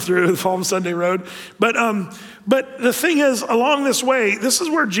walking through the Palm Sunday Road. But the thing is, along this way, this is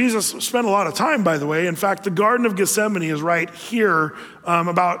where Jesus spent a lot of time, by the way. In fact, the Garden of Gethsemane is right here,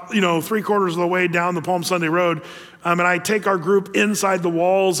 about 3/4 of the way down the Palm Sunday Road. And I take our group inside the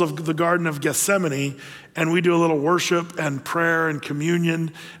walls of the Garden of Gethsemane, and we do a little worship and prayer and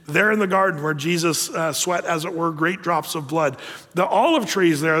communion there in the garden where Jesus sweat, as it were, great drops of blood. The olive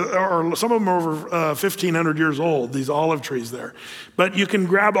trees there, or some of them are over 1,500 years old, these olive trees there. But you can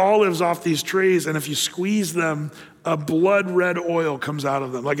grab olives off these trees, and if you squeeze them, a blood red oil comes out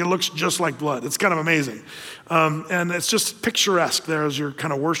of them. Like, it looks just like blood. It's kind of amazing. And it's just picturesque there as you're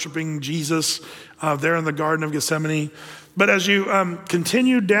kind of worshiping Jesus there in the Garden of Gethsemane. But as you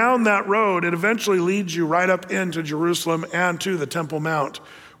continue down that road, it eventually leads you right up into Jerusalem and to the Temple Mount,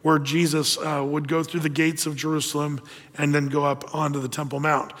 where Jesus would go through the gates of Jerusalem and then go up onto the Temple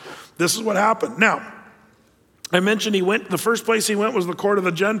Mount. This is what happened. Now, I mentioned the first place he went was the court of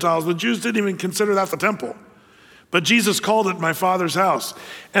the Gentiles. The Jews didn't even consider that the temple. But Jesus called it my Father's house.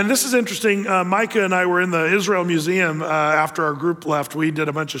 And this is interesting. Micah and I were in the Israel Museum after our group left. We did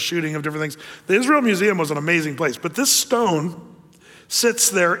a bunch of shooting of different things. The Israel Museum was an amazing place. But this stone sits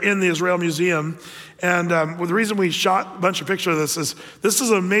there in the Israel Museum. And the reason we shot a bunch of pictures of this is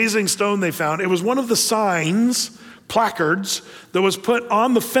an amazing stone they found. It was one of the signs, placards, that was put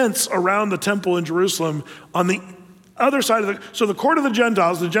on the fence around the temple in Jerusalem on the other side of so the court of the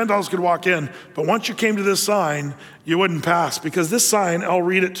Gentiles could walk in, but once you came to this sign, you wouldn't pass, because this sign, I'll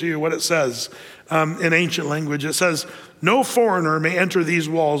read it to you what it says in ancient language. It says, "No foreigner may enter these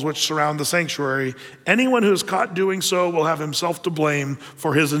walls which surround the sanctuary. Anyone who is caught doing so will have himself to blame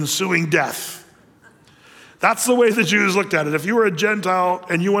for his ensuing death." That's the way the Jews looked at it. If you were a Gentile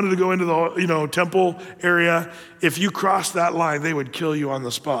and you wanted to go into the temple area, if you crossed that line, they would kill you on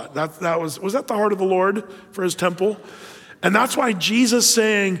the spot. Was that the heart of the Lord for his temple? And that's why Jesus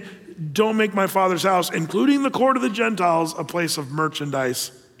saying, "Don't make my Father's house, including the court of the Gentiles, a place of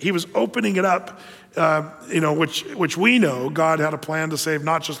merchandise." He was opening it up, which we know God had a plan to save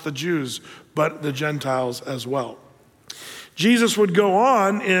not just the Jews, but the Gentiles as well. Jesus would go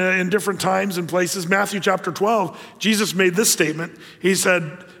on in different times and places. Matthew chapter 12, Jesus made this statement. He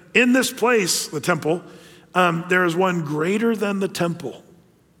said, "In this place," the temple, "there is one greater than the temple."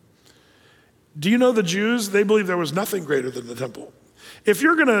 Do you know the Jews? They believe there was nothing greater than the temple. If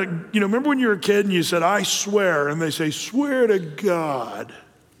you're gonna, remember when you were a kid and you said, "I swear," and they say, "Swear to God."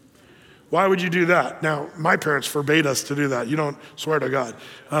 Why would you do that? Now, my parents forbade us to do that. You don't swear to God.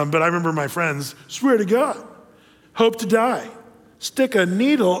 But I remember my friends, "Swear to God. Hope to die. Stick a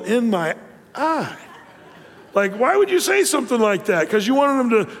needle in my eye." Like, why would you say something like that? Because you wanted them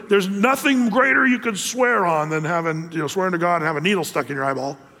to, there's nothing greater you could swear on than swearing to God and have a needle stuck in your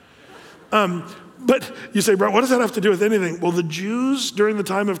eyeball. But you say, "Bro, what does that have to do with anything?" Well, the Jews during the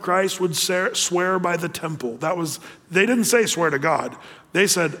time of Christ would swear by the temple. They didn't say swear to God. They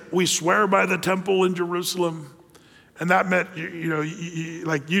said, "We swear by the temple in Jerusalem." And that meant,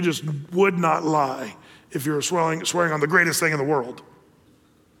 you just would not lie if you were swearing on the greatest thing in the world.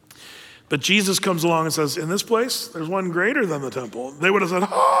 But Jesus comes along and says, "In this place, there's one greater than the temple." They would have said,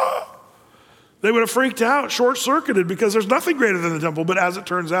 "Ah!" They would have freaked out, short-circuited, because there's nothing greater than the temple. But as it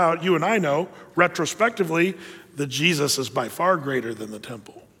turns out, you and I know, retrospectively, that Jesus is by far greater than the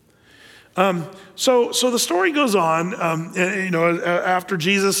temple. So the story goes on, after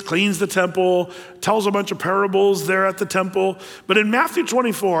Jesus cleans the temple, tells a bunch of parables there at the temple. But in Matthew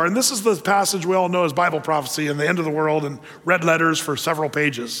 24, and this is the passage we all know as Bible prophecy and the end of the world and red letters for several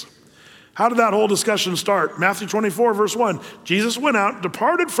pages. How did that whole discussion start? Matthew 24, verse 1. Jesus went out,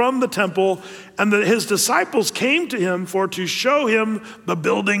 departed from the temple, and his disciples came to him to show him the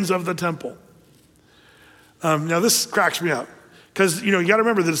buildings of the temple. Now this cracks me up. Because, you got to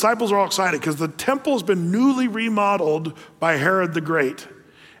remember, the disciples are all excited because the temple has been newly remodeled by Herod the Great.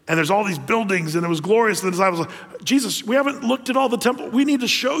 And there's all these buildings, and it was glorious. The disciples were like, "Jesus, we haven't looked at all the temple. We need to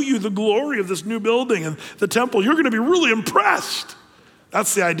show you the glory of this new building and the temple. You're going to be really impressed."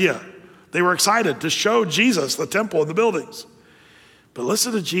 That's the idea. They were excited to show Jesus the temple and the buildings. But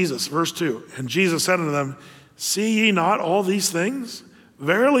listen to Jesus, verse 2. "And Jesus said unto them, See ye not all these things?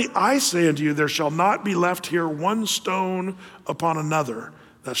 Verily I say unto you, there shall not be left here one stone upon another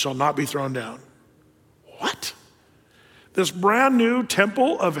that shall not be thrown down." What? This brand new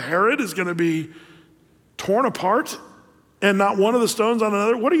temple of Herod is going to be torn apart and not one of the stones on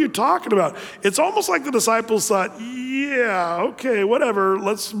another? What are you talking about? It's almost like the disciples thought, yeah, okay, whatever,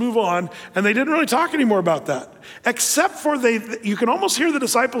 let's move on. And they didn't really talk anymore about that. Except for you can almost hear the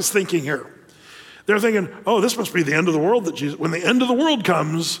disciples thinking here. They're thinking, oh, this must be the end of the world. When the end of the world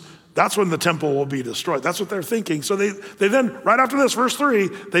comes, that's when the temple will be destroyed. That's what they're thinking. So they then, right after this, verse 3,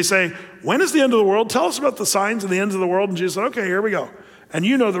 they say, when is the end of the world? Tell us about the signs and the ends of the world. And Jesus said, okay, here we go. And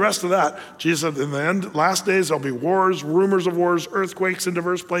you know the rest of that. Jesus said, in the end, last days, there'll be wars, rumors of wars, earthquakes in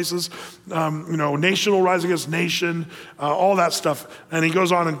diverse places. Nation will rise against nation, all that stuff. And he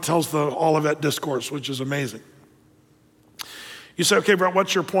goes on and tells the Olivet Discourse, which is amazing. You say, okay, Brett,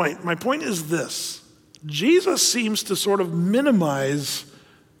 what's your point? My point is this. Jesus seems to sort of minimize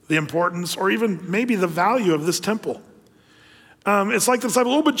the importance or even maybe the value of this temple. It's like the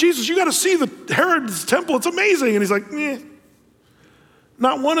disciple, oh, but Jesus, you got to see the Herod's temple. It's amazing. And he's like,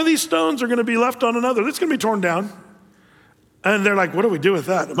 not one of these stones are going to be left on another. It's going to be torn down. And they're like, what do we do with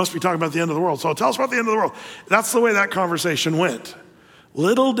that? It must be talking about the end of the world. So tell us about the end of the world. That's the way that conversation went.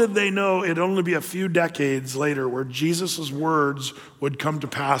 Little did they know it'd only be a few decades later where Jesus' words would come to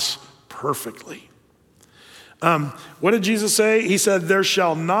pass perfectly. What did Jesus say? He said, there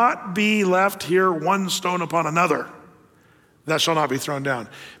shall not be left here one stone upon another that shall not be thrown down.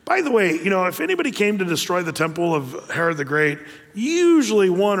 By the way, if anybody came to destroy the temple of Herod the Great, usually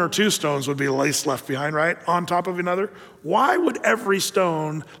one or two stones would be left behind, right? On top of another. Why would every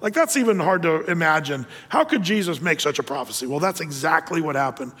stone, that's even hard to imagine. How could Jesus make such a prophecy? Well, that's exactly what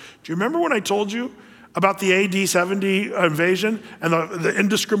happened. Do you remember when I told you about the AD 70 invasion and the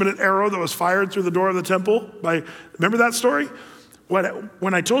indiscriminate arrow that was fired through the door of the temple? Remember that story?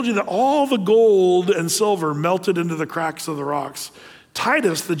 When I told you that all the gold and silver melted into the cracks of the rocks,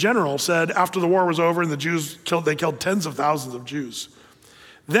 Titus, the general, said after the war was over and they killed tens of thousands of Jews.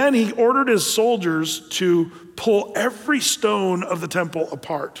 Then he ordered his soldiers to pull every stone of the temple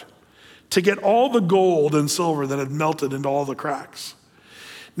apart to get all the gold and silver that had melted into all the cracks.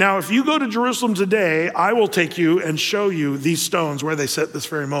 Now, if you go to Jerusalem today, I will take you and show you these stones where they sit this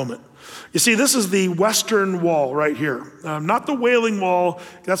very moment. You see, this is the western wall right here, not the Wailing Wall.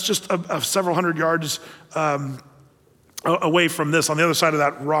 That's just several hundred yards away from this on the other side of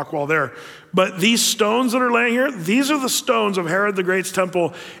that rock wall there. But these stones that are laying here, these are the stones of Herod the Great's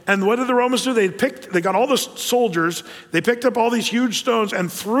temple. And what did the Romans do? They got all the soldiers, they picked up all these huge stones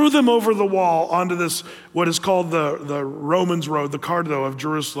and threw them over the wall onto this, what is called the Romans Road, the Cardo of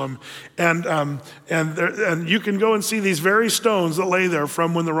Jerusalem. And you can go and see these very stones that lay there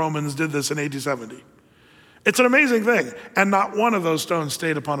from when the Romans did this in AD 70. It's an amazing thing. And not one of those stones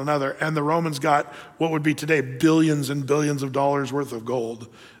stayed upon another. And the Romans got what would be today billions and billions of dollars worth of gold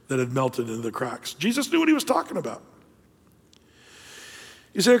that had melted into the cracks. Jesus knew what he was talking about.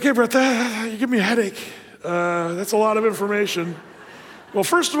 You say, okay, Brett, you give me a headache. That's a lot of information. Well,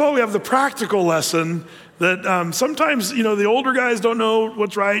 first of all, we have the practical lesson that sometimes, the older guys don't know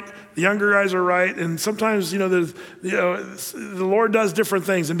what's right. The younger guys are right. And sometimes, the Lord does different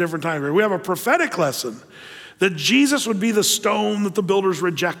things in different times. We have a prophetic lesson that Jesus would be the stone that the builders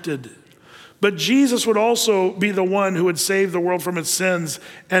rejected. But Jesus would also be the one who would save the world from its sins.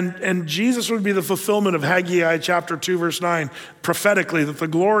 And Jesus would be the fulfillment of Haggai chapter 2, verse 9, prophetically, that the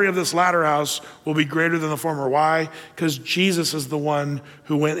glory of this latter house will be greater than the former. Why? Because Jesus is the one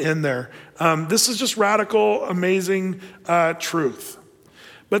who went in there. This is just radical, amazing truth.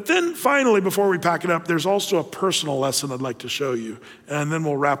 But then finally, before we pack it up, there's also a personal lesson I'd like to show you. And then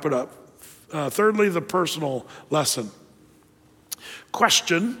we'll wrap it up. Thirdly, the personal lesson.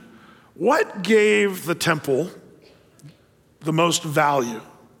 Question: what gave the temple the most value?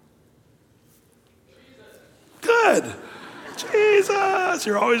 Good. Jesus.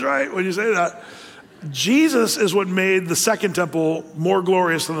 You're always right when you say that. Jesus is what made the second temple more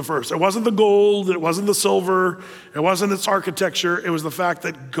glorious than the first. It wasn't the gold, it wasn't the silver, it wasn't its architecture. It was the fact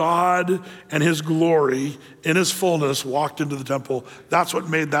that God and his glory in his fullness walked into the temple. That's what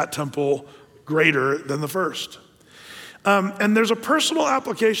made that temple greater than the first. And there's a personal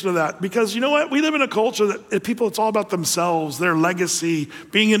application of that because you know what? We live in a culture that people, it's all about themselves, their legacy,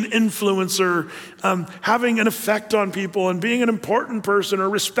 being an influencer, having an effect on people and being an important person or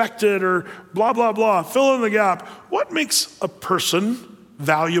respected or blah, blah, blah. Fill in the gap. What makes a person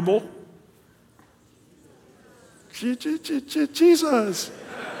valuable? Jesus.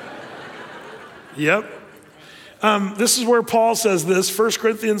 Yep. This is where Paul says this, 1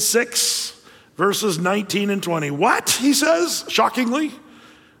 Corinthians 6, verses 19 and 20. What, he says, shockingly?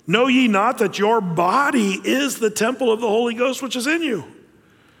 Know ye not that your body is the temple of the Holy Ghost which is in you,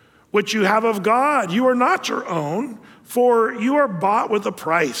 which you have of God? You are not your own, For you are bought with a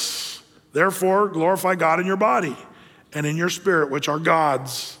price. Therefore, glorify God in your body and in your spirit, which are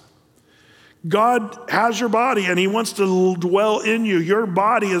God's. God has your body and he wants to dwell in you. Your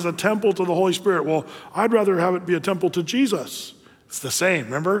body is a temple to the Holy Spirit. Well, I'd rather have it be a temple to Jesus. It's the same,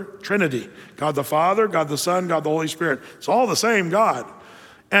 remember? Trinity. God the Father, God the Son, God the Holy Spirit. It's all the same God.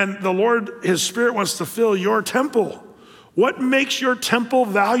 And the Lord, his Spirit wants to fill your temple. What makes your temple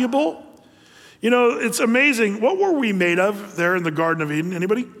valuable? You know, it's amazing. What were we made of there in the Garden of Eden?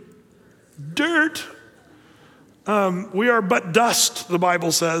 Anybody? Dirt. We are but dust, the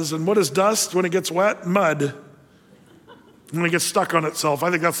Bible says. And what is dust when it gets wet? Mud. When it gets stuck on itself.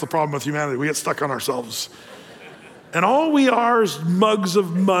 I think that's the problem with humanity. We get stuck on ourselves. And all we are is mugs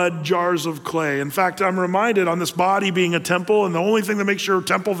of mud, jars of clay. In fact, I'm reminded on this body being a temple, and the only thing that makes your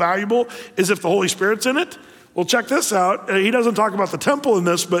temple valuable is if the Holy Spirit's in it. Well, check this out. He doesn't talk about the temple in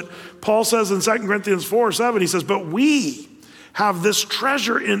this, but Paul says in 2 Corinthians 4:7, he says, but we have this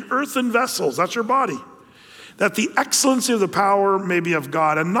treasure in earthen vessels, that's your body, that the excellency of the power may be of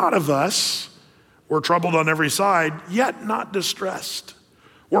God and not of us. We're troubled on every side, yet not distressed.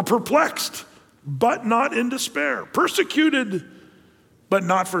 We're perplexed, but not in despair. Persecuted, but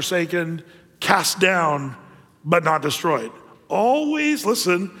not forsaken. Cast down, but not destroyed. Always,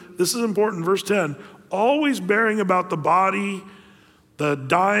 listen, this is important, verse 10, always bearing about the body the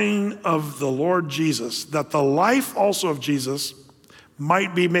dying of the Lord Jesus, that the life also of Jesus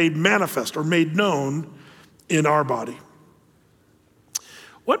might be made manifest or made known in our body.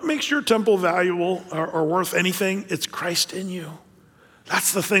 What makes your temple valuable or worth anything? It's Christ in you.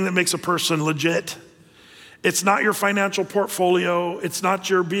 That's the thing that makes a person legit. It's not your financial portfolio. It's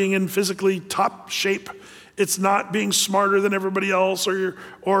not your being in physically top shape. It's not being smarter than everybody else or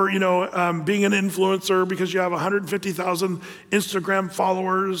being an influencer because you have 150,000 Instagram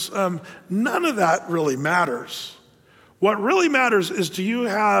followers. None of that really matters. What really matters is, do you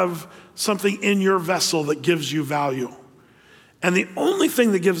have something in your vessel that gives you value? And the only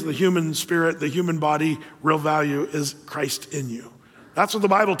thing that gives the human spirit, the human body, real value is Christ in you. That's what the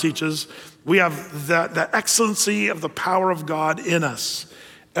Bible teaches. We have the excellency of the power of God in us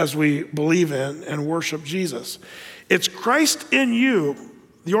as we believe in and worship Jesus. It's Christ in you,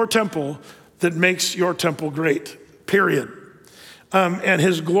 your temple, that makes your temple great, period. And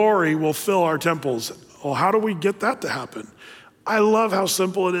his glory will fill our temples. Well, how do we get that to happen? I love how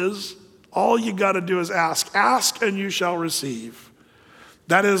simple it is. All you got to do is ask. Ask and you shall receive.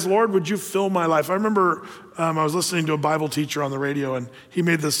 That is, Lord, would you fill my life? I remember I was listening to a Bible teacher on the radio, and he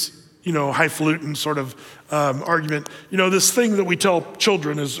made this, highfalutin sort of argument. This thing that we tell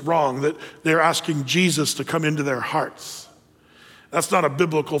children is wrong, that they're asking Jesus to come into their hearts. That's not a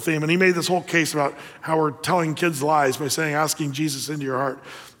biblical theme. And he made this whole case about how we're telling kids lies by saying, asking Jesus into your heart.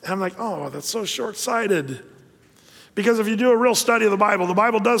 And I'm like, oh, that's so short-sighted. Because if you do a real study of the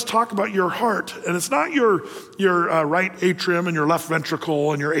Bible does talk about your heart. And it's not your right atrium and your left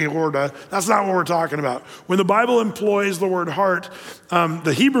ventricle and your aorta. That's not what we're talking about. When the Bible employs the word heart,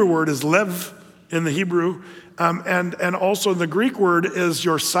 the Hebrew word is lev in the Hebrew. And also the Greek word is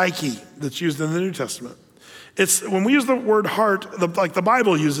your psyche that's used in the New Testament. It's when we use the word heart, like the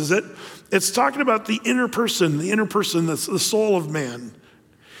Bible uses it, it's talking about the inner person that's the soul of man.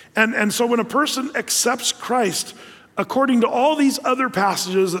 And so when a person accepts Christ, according to all these other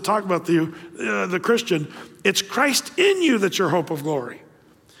passages that talk about the Christian, it's Christ in you that's your hope of glory.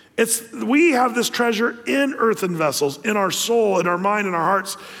 We have this treasure in earthen vessels, in our soul, in our mind, in our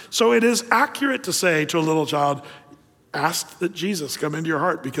hearts. So it is accurate to say to a little child, ask that Jesus come into your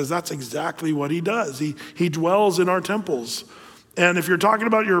heart, because that's exactly what he does. He dwells in our temples. And if you're talking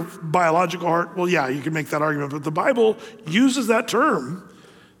about your biological heart, well, yeah, you can make that argument. But the Bible uses that term,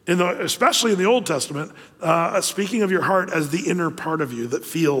 especially in the Old Testament, speaking of your heart as the inner part of you that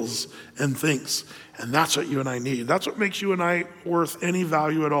feels and thinks. And that's what you and I need. That's what makes you and I worth any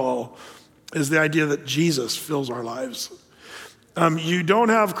value at all, is the idea that Jesus fills our lives. You don't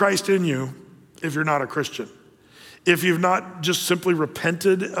have Christ in you if you're not a Christian. If you've not just simply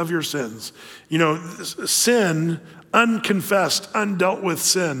repented of your sins. Sin, unconfessed, undealt with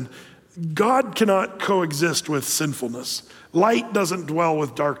sin, God cannot coexist with sinfulness. Light doesn't dwell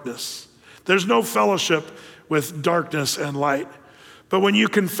with darkness. There's no fellowship with darkness and light. But when you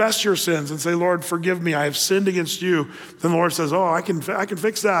confess your sins and say, Lord, forgive me, I have sinned against you, then the Lord says, oh, I can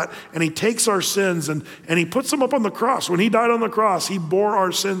fix that. And he takes our sins and he puts them up on the cross. When he died on the cross, he bore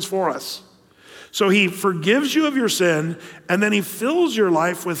our sins for us. So he forgives you of your sin, and then he fills your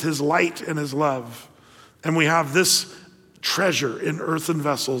life with his light and his love. And we have this treasure in earthen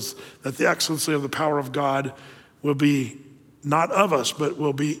vessels, that the excellency of the power of God will be not of us, but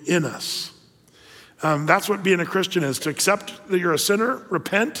will be in us. That's what being a Christian is, to accept that you're a sinner,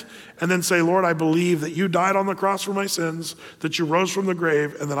 repent, and then say, Lord, I believe that you died on the cross for my sins, that you rose from the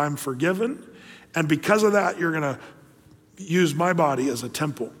grave, and that I'm forgiven. And because of that, you're going to use my body as a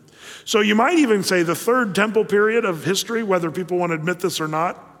temple. So you might even say the third temple period of history, whether people want to admit this or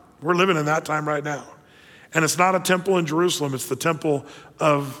not, we're living in that time right now. And it's not a temple in Jerusalem, it's the temple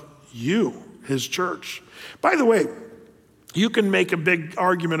of you, his church. By the way, you can make a big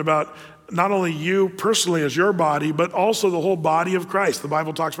argument about not only you personally as your body, but also the whole body of Christ. The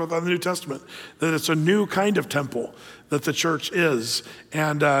Bible talks about that in the New Testament, that it's a new kind of temple that the church is.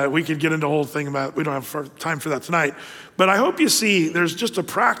 And we could get into a whole thing about, we don't have time for that tonight. But I hope you see there's just a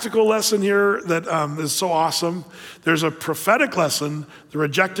practical lesson here that is so awesome. There's a prophetic lesson, the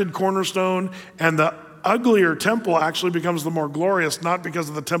rejected cornerstone, and the uglier temple actually becomes the more glorious, not because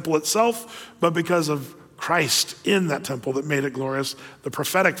of the temple itself, but because of Christ in that temple that made it glorious. The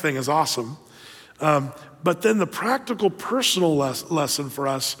prophetic thing is awesome. But then the practical personal lesson for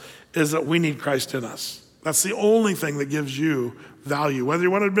us is that we need Christ in us. That's the only thing that gives you value, whether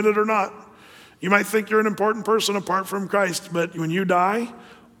you want to admit it or not. You might think you're an important person apart from Christ, but when you die,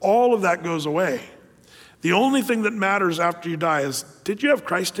 all of that goes away. The only thing that matters after you die is, did you have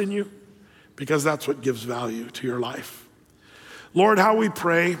Christ in you? Because that's what gives value to your life. Lord, how we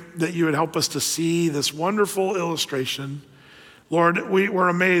pray that you would help us to see this wonderful illustration. Lord, we're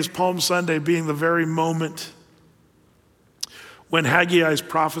amazed, Palm Sunday being the very moment when Haggai's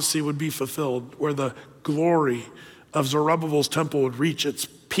prophecy would be fulfilled, where the glory of Zerubbabel's temple would reach its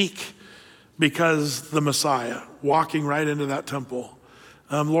peak because the Messiah walking right into that temple.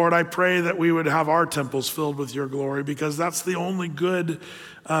 Lord, I pray that we would have our temples filled with your glory, because that's the only good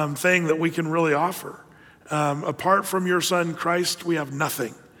thing that we can really offer. Apart from your son, Christ, we have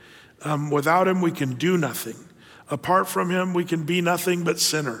nothing. Without him, we can do nothing. Apart from him, we can be nothing but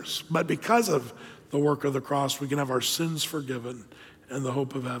sinners. But because of the work of the cross, we can have our sins forgiven and the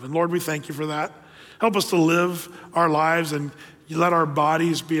hope of heaven. Lord, we thank you for that. Help us to live our lives and let our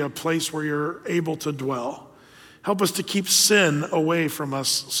bodies be a place where you're able to dwell. Help us to keep sin away from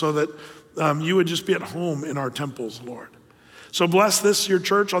us so that you would just be at home in our temples, Lord. So bless this, your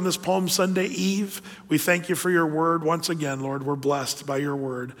church, on this Palm Sunday Eve. We thank you for your word once again, Lord. We're blessed by your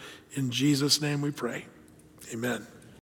word. In Jesus' name we pray. Amen.